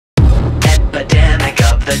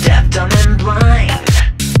the deaf, dumb and blind.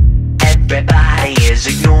 Everybody is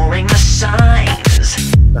ignoring the signs.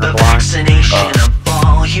 The vaccination of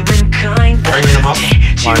all humankind. The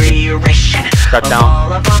deterioration of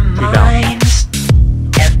all of our minds.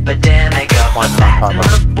 Epidemic of the fat and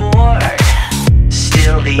the bored.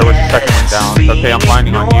 Still the evidence is being okay, I'm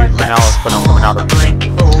blinding on you for now, but I'm coming out of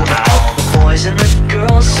blanket over all the boys and the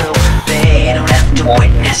girls, so they don't have to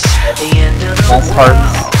witness the end of the world.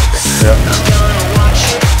 Yeah. I'm gonna watch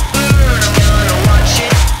it burn, I'm gonna watch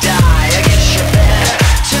it die. I guess you better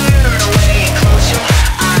turn away and close your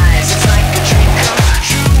eyes. It's like a dream come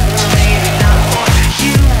true, maybe not for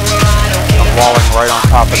you or I don't care. I'm walling right on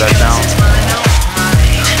top of that down.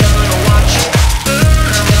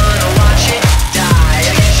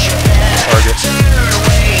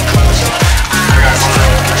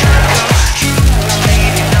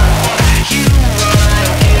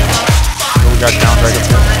 Got down right up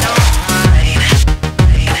here.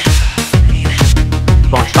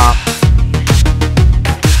 Going stomp.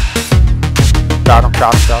 Got him,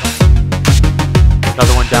 got him, got him.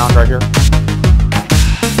 Another one down right here.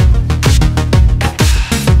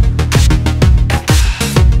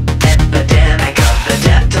 Epidemic of the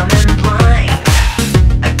deaf, dumb and blind.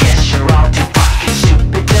 I guess you're all too fucking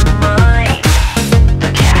stupid to mind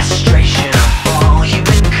the castration of all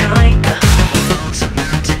humankind. The world's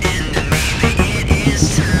about to end and maybe it is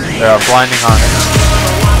time. Yeah, blinding on it.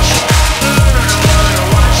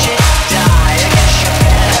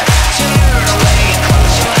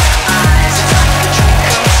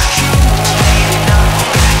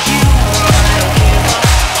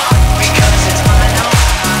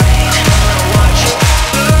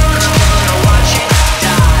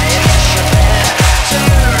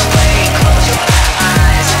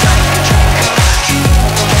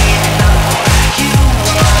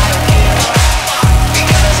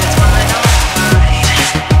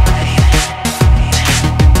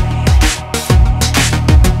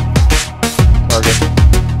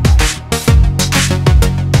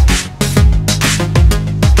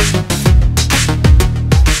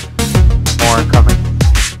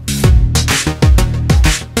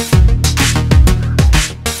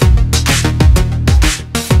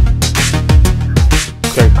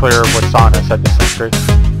 Clear of what's on us at the sentry.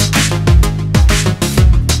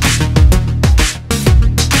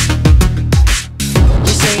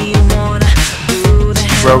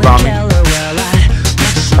 Rogue on me.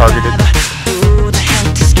 Targeted.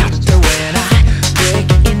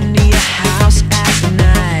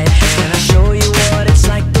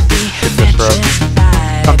 Hit this road.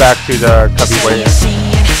 Come back to the cubby way.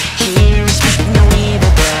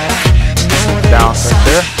 Down right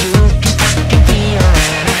there.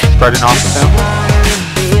 Spreading off with him.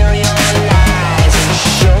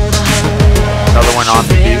 Another one on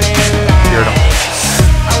the beat. Heard him.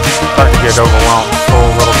 Starting to get overwhelmed. Pull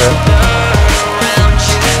a little bit.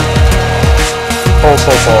 Pull,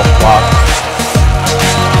 pull, pull. Lock.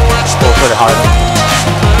 Pull, put it higher.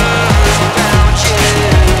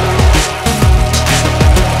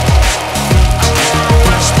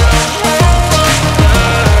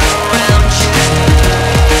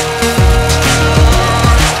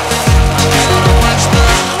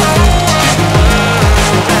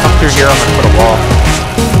 Here, I'm gonna put a wall.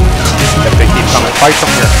 If they keep coming, fight from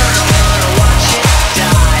here.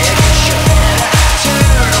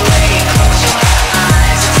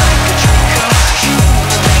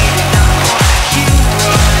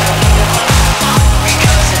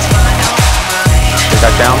 They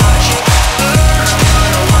got down.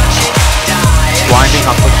 Blinding,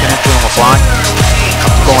 I'm pushing into him with blind.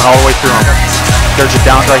 I'm going all the way through him. There's a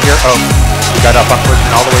down right here. Oh, we got up. I'm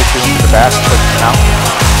pushing all the way through him to the back, pushing him out.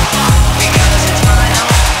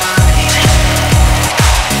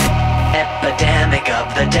 Epidemic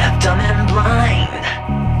of the deaf, dumb and blind.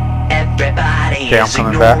 Everybody is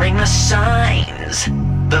ignoring the signs.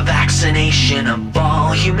 The vaccination of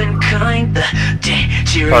all humankind. The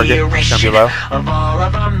deterioration of all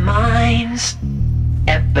of our minds.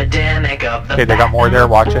 Epidemic of the they got more there,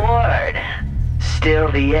 watch it.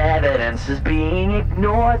 Still the evidence is being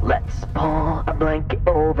ignored. Let's pull a blanket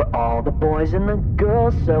over all the boys and the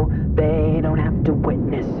girls, so they don't have to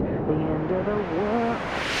witness the end of the world.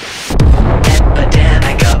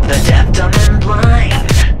 Epidemic of the deaf, dumb and blind.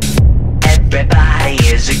 Everybody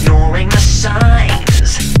is ignoring the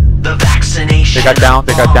signs. The vaccination they got down,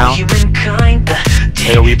 they got down. Humankind, the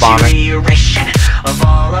deterioration of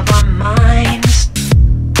all of our minds.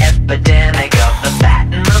 Epidemic of the fat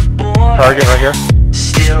and the bored. Target right here.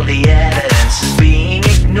 Still the evidence is being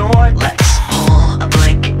ignored. Let's pull a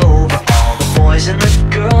blanket over all the boys and the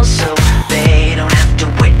girls, so they don't have to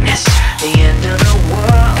witness the end of the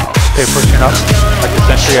world. Coming up, at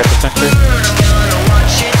the sentry,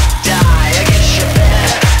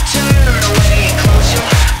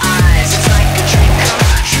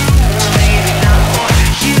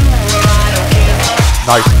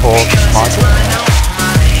 Nice pull, module.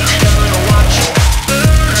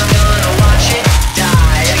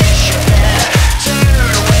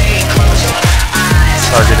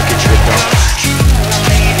 Target if you can get down.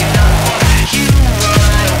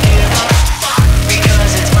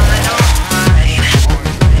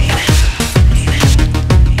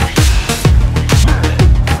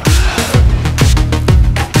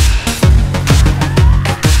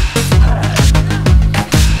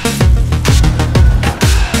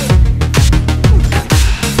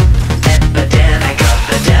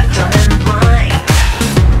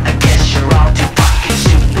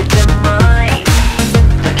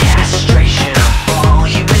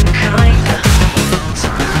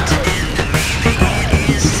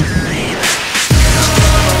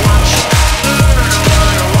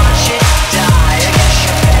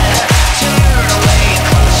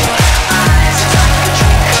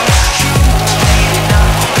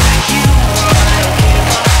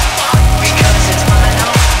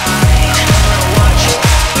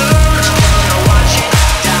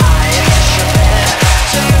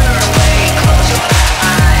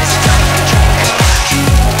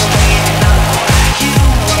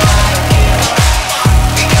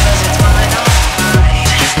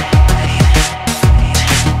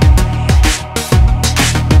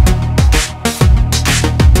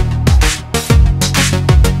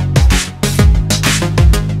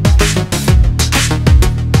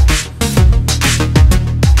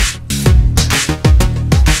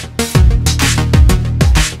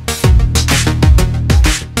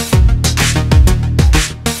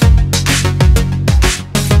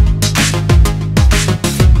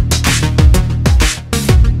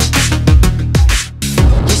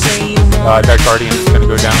 That Guardian's gonna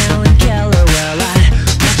go down.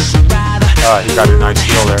 He got a nice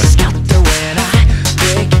heal there.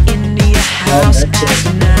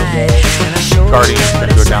 Guardian's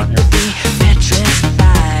gonna go down here.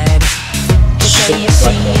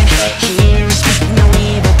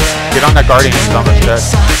 Get on that Guardian, he's almost dead.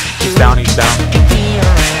 He's down, he's down.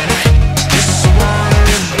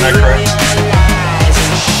 Necro.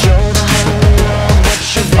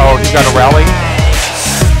 Oh, he got a rally?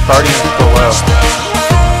 Guardian's still low.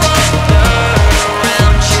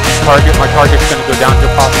 My target's gonna go down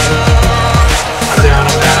here possibly. I'm down,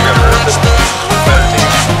 I got hurt. Better team.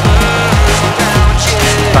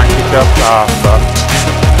 Trying to catch up,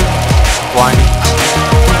 blinding.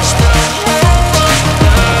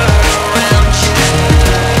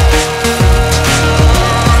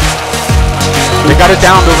 They got it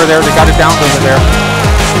downed over there,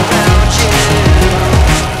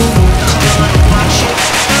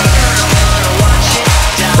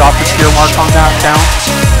 Drop the spear mark on that, down.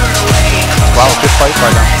 Wow, good fight by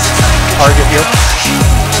them. Target here.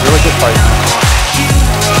 Really good fight.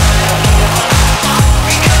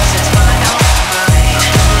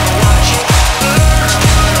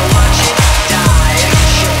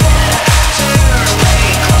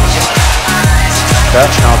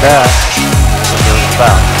 Now that deserves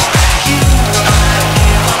back.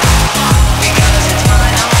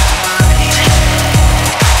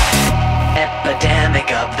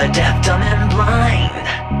 Epidemic of the deaf, dumb and blind.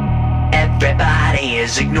 Everybody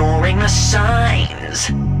is ignoring the signs.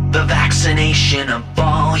 The vaccination of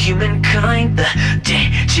all humankind. The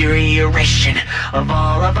deterioration of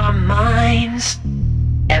all of our minds.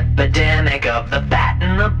 Epidemic of the fat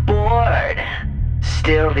and the bored.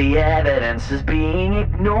 Still the evidence is being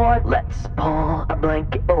ignored. Let's pull a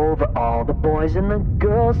blanket over all the boys and the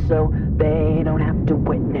girls so they don't have to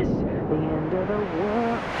witness the end of the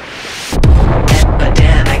world.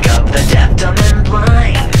 Epidemic of the deaf, dumb and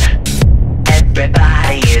blind.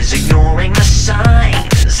 Everybody is ignoring the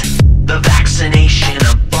signs. The vaccination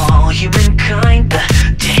of all humankind. The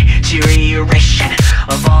deterioration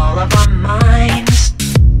of all of our minds.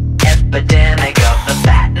 Epidemic of the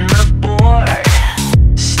fat and the bored.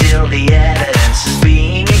 Still the evidence is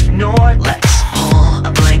being ignored. Let's pull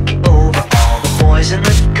a blanket over all the boys and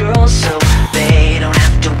the girls so they don't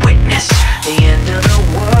have to witness the end of the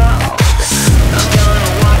world. I'm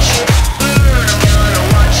gonna watch it burn, I'm gonna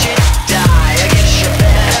watch it die. I guess you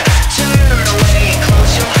better turn away and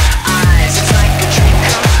close your eyes. It's like a dream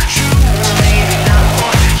come true, maybe not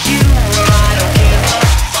for you. I don't give a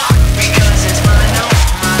fuck because it's mine, not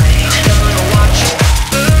mine. I'm gonna watch it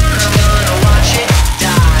burn, I'm gonna watch it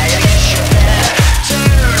die. I guess you better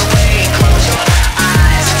turn away and close your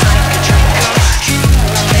eyes. It's like a dream come true,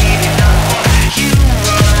 maybe not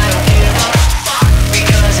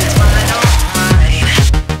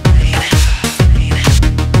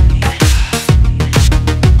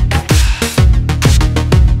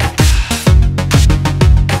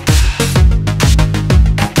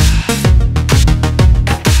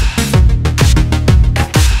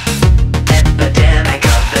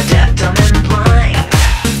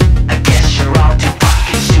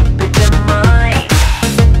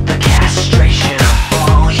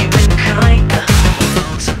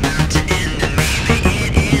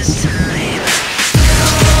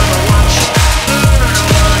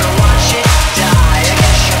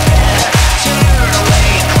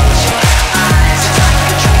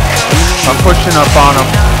pushing up on them.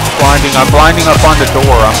 I'm blinding up on the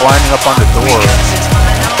door. I'm blinding up on the door.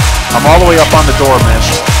 I'm all the way up on the door, man.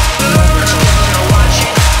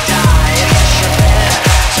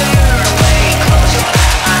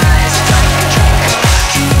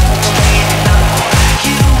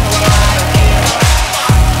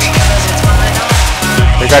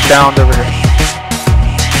 They got downed over here.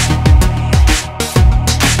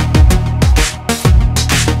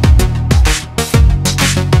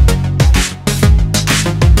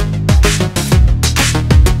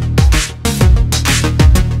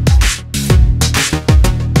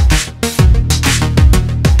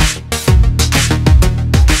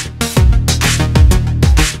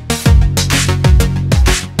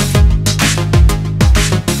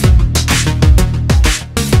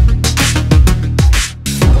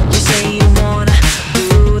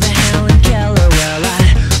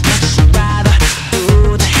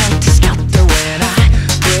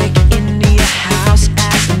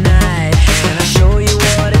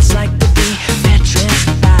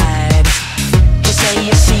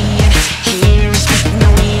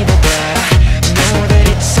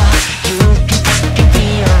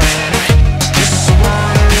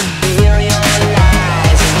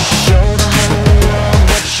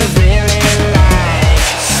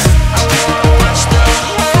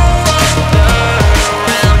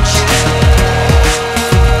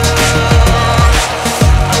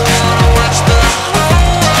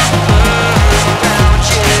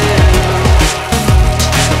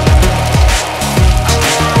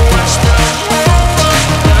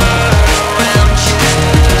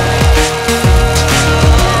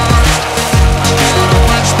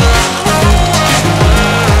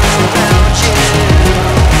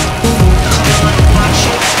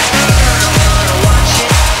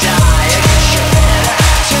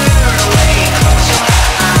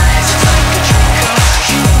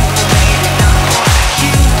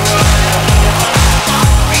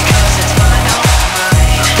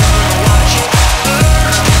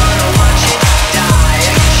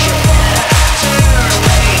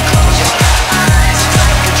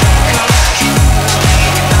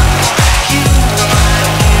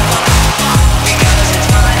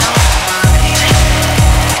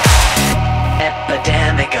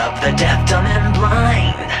 Epidemic of the deaf, dumb, and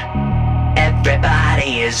blind.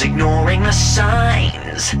 Everybody is ignoring the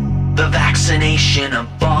signs. The vaccination of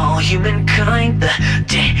all humankind. The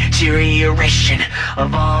deterioration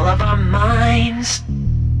of all of our minds.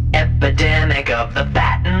 Epidemic of the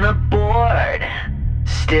fat and the bored.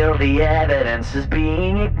 Still the evidence is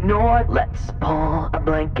being ignored. Let's pull a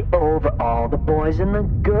blanket over all the boys and the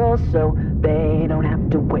girls so they don't have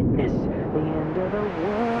to witness the end of the